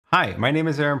Hi, my name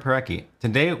is Aaron Parecki.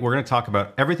 Today we're going to talk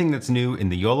about everything that's new in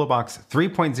the YoloBox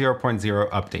 3.0.0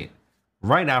 update,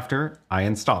 right after I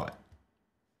install it.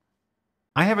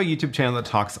 I have a YouTube channel that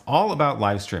talks all about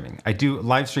live streaming. I do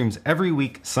live streams every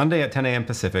week, Sunday at 10 a.m.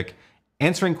 Pacific,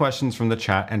 answering questions from the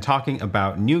chat and talking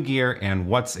about new gear and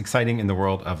what's exciting in the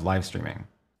world of live streaming.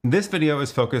 This video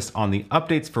is focused on the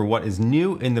updates for what is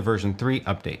new in the version 3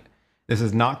 update. This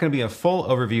is not going to be a full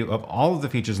overview of all of the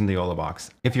features in the YoloBox.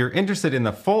 If you're interested in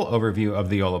the full overview of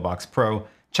the YoloBox Pro,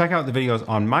 check out the videos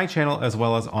on my channel as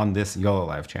well as on this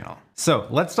YoloLiv channel. So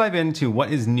let's dive into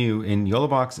what is new in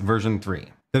YoloBox version 3.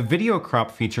 The video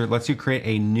crop feature lets you create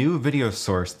a new video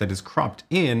source that is cropped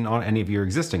in on any of your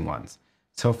existing ones.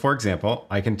 So for example,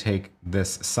 I can take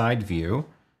this side view,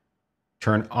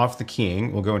 turn off the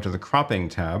keying, we'll go into the cropping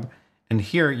tab, and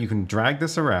here you can drag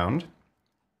this around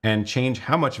and change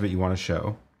how much of it you want to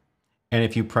show. And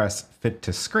if you press fit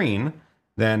to screen,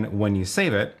 then when you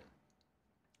save it,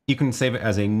 you can save it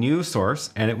as a new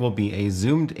source and it will be a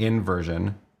zoomed in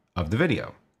version of the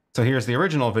video. So here's the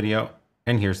original video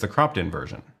and here's the cropped in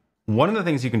version. One of the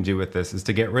things you can do with this is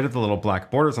to get rid of the little black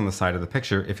borders on the side of the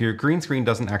picture if your green screen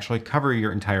doesn't actually cover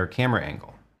your entire camera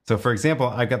angle. So for example,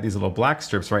 I've got these little black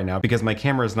strips right now because my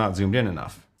camera is not zoomed in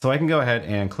enough. So I can go ahead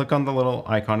and click on the little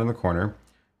icon in the corner,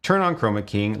 turn on Chroma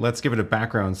Keying, let's give it a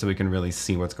background so we can really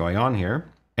see what's going on here.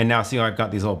 And now see how I've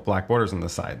got these little black borders on the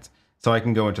sides. So I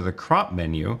can go into the crop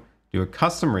menu, do a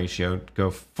custom ratio, go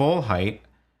full height,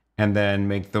 and then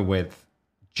make the width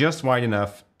just wide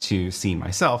enough to see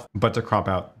myself, but to crop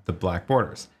out the black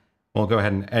borders. We'll go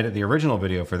ahead and edit the original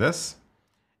video for this.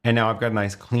 And now I've got a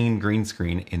nice clean green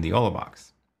screen in the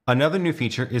YoloBox. Another new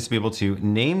feature is to be able to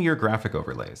name your graphic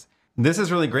overlays. This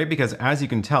is really great because, as you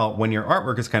can tell, when your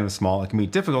artwork is kind of small, it can be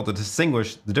difficult to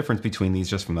distinguish the difference between these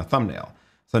just from the thumbnail.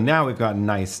 So now we've got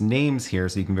nice names here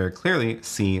so you can very clearly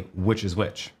see which is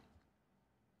which.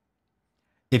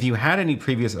 If you had any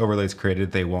previous overlays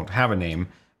created, they won't have a name,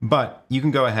 but you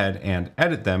can go ahead and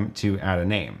edit them to add a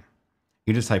name.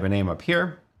 You just type a name up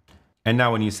here, and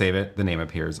now when you save it, the name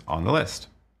appears on the list.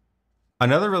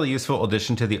 Another really useful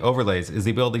addition to the overlays is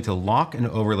the ability to lock an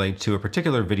overlay to a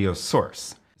particular video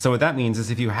source. So what that means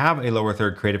is if you have a lower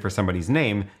third created for somebody's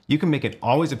name, you can make it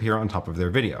always appear on top of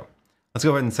their video. Let's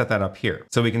go ahead and set that up here.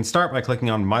 So we can start by clicking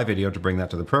on my video to bring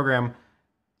that to the program,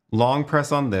 long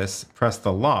press on this, press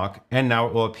the lock, and now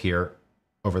it will appear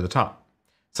over the top.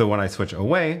 So when I switch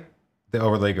away, the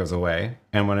overlay goes away.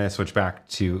 And when I switch back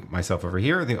to myself over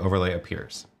here, the overlay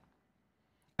appears.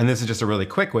 And this is just a really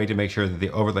quick way to make sure that the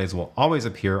overlays will always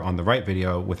appear on the right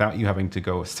video without you having to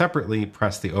go separately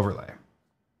press the overlay.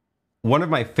 One of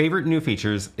my favorite new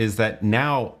features is that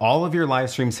now all of your live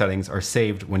stream settings are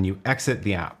saved when you exit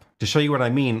the app. To show you what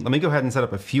I mean, let me go ahead and set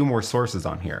up a few more sources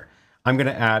on here. I'm going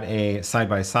to add a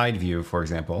side-by-side view, for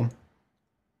example.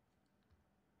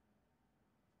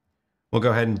 We'll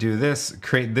go ahead and do this,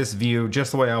 create this view just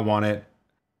the way I want it.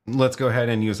 Let's go ahead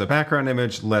and use a background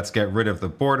image. Let's get rid of the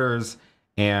borders,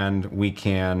 and we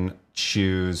can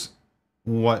choose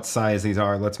what size these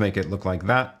are. Let's make it look like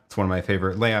that. It's one of my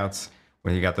favorite layouts,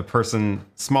 where you got the person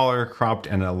smaller, cropped,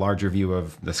 and a larger view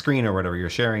of the screen or whatever you're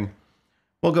sharing.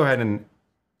 We'll go ahead and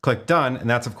click done, and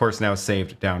that's of course now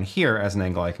saved down here as an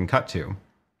angle I can cut to.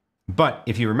 But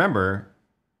if you remember,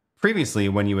 previously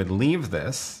when you would leave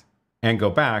this and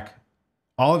go back,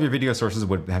 all of your video sources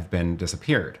would have been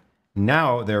disappeared.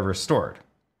 Now they're restored.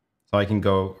 So I can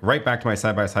go right back to my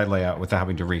side-by-side layout without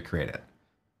having to recreate it.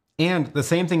 And the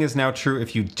same thing is now true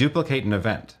if you duplicate an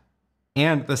event.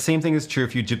 And the same thing is true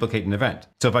if you duplicate an event.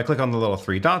 So if I click on the little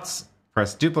three dots,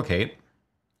 press duplicate,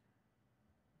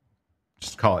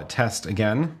 just call it test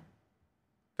again,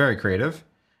 very creative.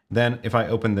 Then if I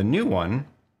open the new one,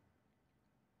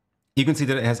 you can see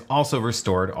that it has also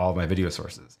restored all of my video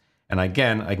sources. And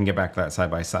again, I can get back to that side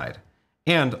by side.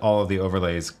 And all of the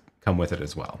overlays come with it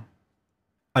as well.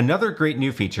 Another great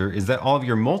new feature is that all of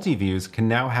your multi-views can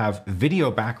now have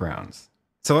video backgrounds.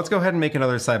 So let's go ahead and make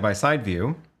another side-by-side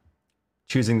view,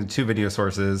 choosing the two video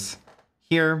sources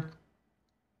here.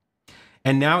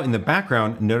 And now in the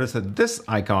background, notice that this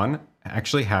icon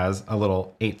actually has a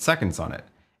little 8 seconds on it.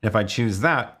 And if I choose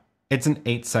that, it's an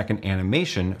 8-second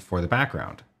animation for the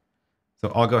background.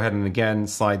 So I'll go ahead and again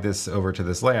slide this over to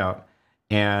this layout.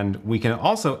 And we can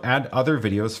also add other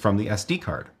videos from the SD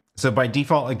card. So by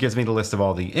default, it gives me the list of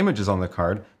all the images on the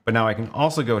card, but now I can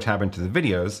also go tab into the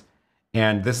videos,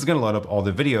 and this is going to load up all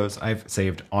the videos I've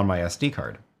saved on my SD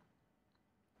card.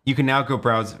 You can now go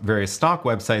browse various stock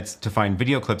websites to find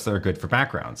video clips that are good for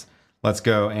backgrounds. Let's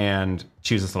go and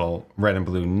choose this little red and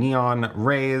blue neon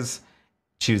rays,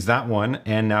 choose that one,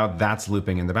 and now that's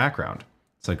looping in the background.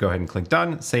 So go ahead and click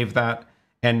done, save that,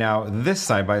 And now this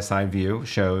side-by-side view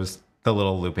shows the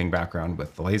little looping background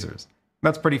with the lasers.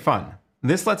 That's pretty fun.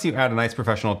 This lets you add a nice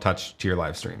professional touch to your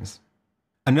live streams.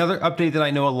 Another update that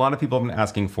I know a lot of people have been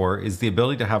asking for is the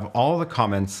ability to have all the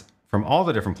comments from all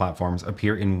the different platforms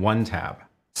appear in one tab.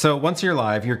 So once you're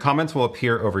live, your comments will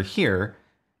appear over here.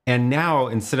 And now,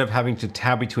 instead of having to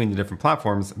tab between the different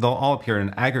platforms, they'll all appear in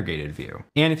an aggregated view.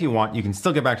 And if you want, you can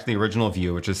still get back to the original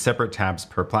view, which is separate tabs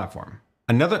per platform.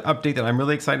 Another update that I'm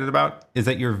really excited about is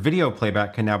that your video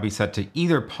playback can now be set to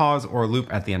either pause or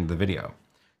loop at the end of the video.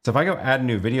 So if I go add a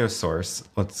new video source,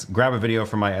 let's grab a video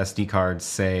from my SD card,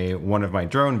 say one of my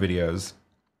drone videos.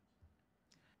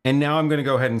 And now I'm going to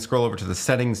go ahead and scroll over to the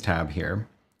settings tab here.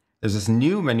 There's this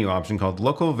new menu option called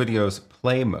Local Videos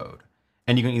Play Mode.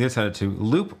 And you can either set it to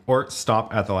loop or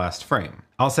stop at the last frame.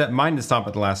 I'll set mine to stop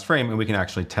at the last frame and we can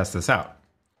actually test this out.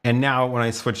 And now when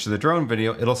I switch to the drone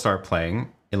video, it'll start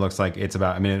playing. It looks like it's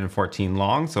about 1:14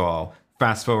 long, so I'll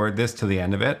fast forward this to the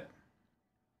end of it.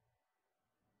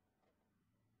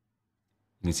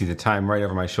 You can see the time right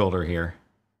over my shoulder here.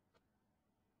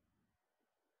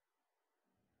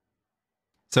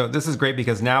 So this is great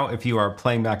because now if you are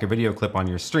playing back a video clip on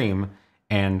your stream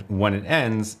and when it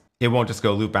ends, it won't just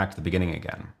go loop back to the beginning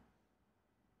again.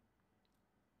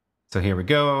 So here we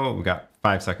go. We've got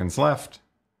 5 seconds left.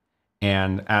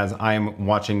 And as I'm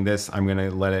watching this, I'm going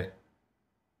to let it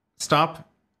stop.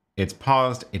 It's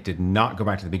paused. It did not go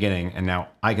back to the beginning. And now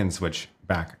I can switch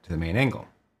back to the main angle.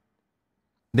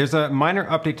 There's a minor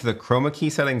update to the Chroma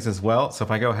Key settings as well. So if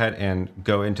I go ahead and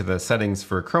go into the settings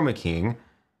for Chroma Keying,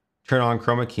 turn on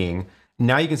Chroma Keying,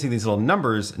 now you can see these little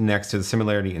numbers next to the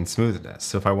Similarity and Smoothness.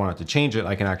 So if I wanted to change it,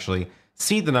 I can actually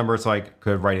see the number so I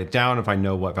could write it down if I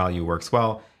know what value works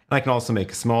well. And I can also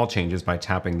make small changes by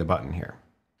tapping the button here.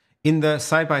 In the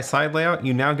side-by-side layout,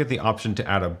 you now get the option to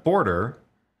add a border,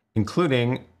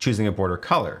 including choosing a border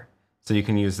color. So you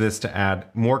can use this to add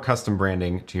more custom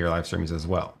branding to your live streams as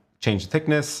well. Change the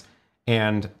thickness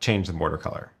and change the border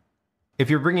color.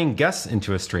 If you're bringing guests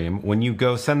into a stream, when you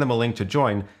go send them a link to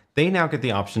join, they now get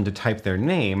the option to type their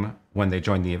name when they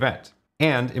join the event.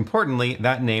 And importantly,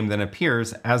 that name then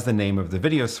appears as the name of the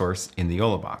video source in the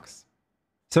YoloBox.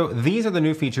 So these are the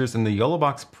new features in the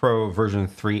YoloBox Pro version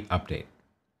 3 update.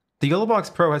 The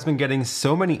YoloBox Pro has been getting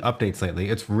so many updates lately,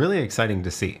 it's really exciting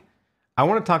to see. I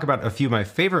want to talk about a few of my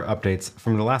favorite updates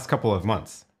from the last couple of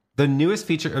months. The newest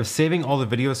feature of saving all the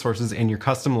video sources in your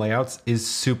custom layouts is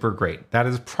super great. That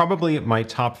is probably my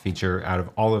top feature out of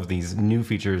all of these new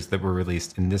features that were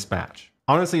released in this batch.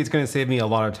 Honestly, it's going to save me a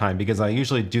lot of time because I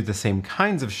usually do the same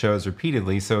kinds of shows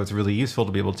repeatedly, so it's really useful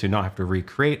to be able to not have to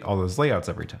recreate all those layouts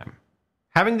every time.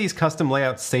 Having these custom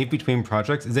layouts saved between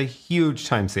projects is a huge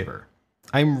time saver.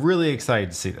 I'm really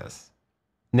excited to see this.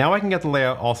 Now I can get the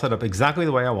layout all set up exactly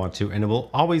the way I want to, and it will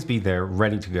always be there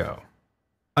ready to go.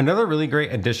 Another really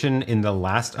great addition in the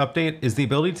last update is the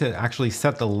ability to actually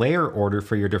set the layer order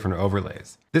for your different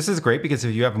overlays. This is great because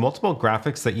if you have multiple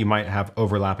graphics that you might have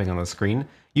overlapping on the screen,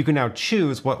 you can now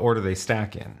choose what order they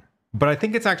stack in. But I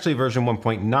think it's actually version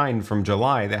 1.9 from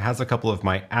July that has a couple of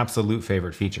my absolute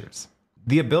favorite features.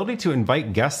 The ability to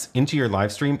invite guests into your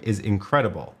live stream is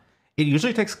incredible. It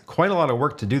usually takes quite a lot of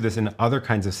work to do this in other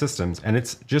kinds of systems, and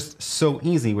it's just so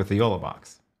easy with the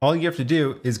YoloBox. All you have to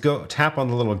do is go tap on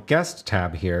the little guest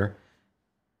tab here,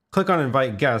 click on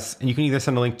invite guests, and you can either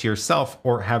send a link to yourself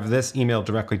or have this emailed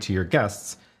directly to your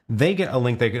guests. They get a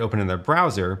link they can open in their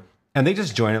browser, and they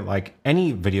just join it like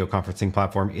any video conferencing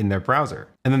platform in their browser.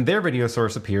 And then their video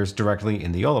source appears directly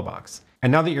in the YoloBox.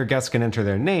 And now that your guests can enter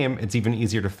their name, it's even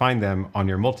easier to find them on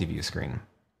your multi-view screen.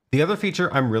 The other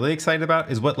feature I'm really excited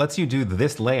about is what lets you do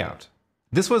this layout.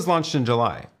 This was launched in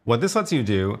July. What this lets you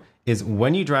do is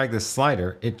when you drag this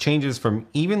slider, it changes from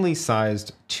evenly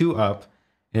sized to up.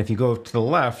 And if you go to the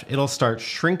left, it'll start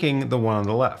shrinking the one on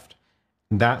the left.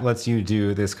 That lets you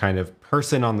do this kind of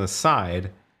person on the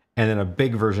side and then a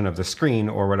big version of the screen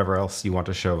or whatever else you want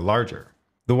to show larger.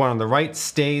 The one on the right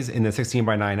stays in the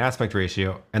 16:9 aspect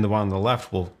ratio and the one on the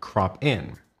left will crop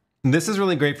in. And this is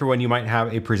really great for when you might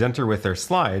have a presenter with their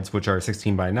slides, which are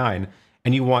 16:9,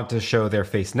 and you want to show their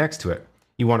face next to it.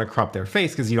 You want to crop their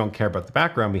face because you don't care about the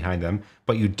background behind them,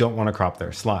 but you don't want to crop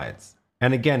their slides.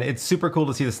 And again, it's super cool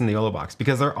to see this in the YoloBox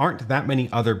because there aren't that many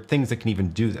other things that can even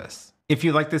do this. If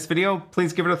you like this video,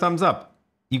 please give it a thumbs up.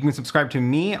 You can subscribe to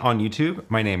me on YouTube.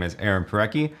 My name is Aaron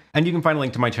Parecki, and you can find a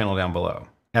link to my channel down below.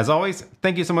 As always,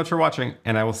 thank you so much for watching,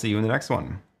 and I will see you in the next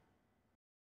one.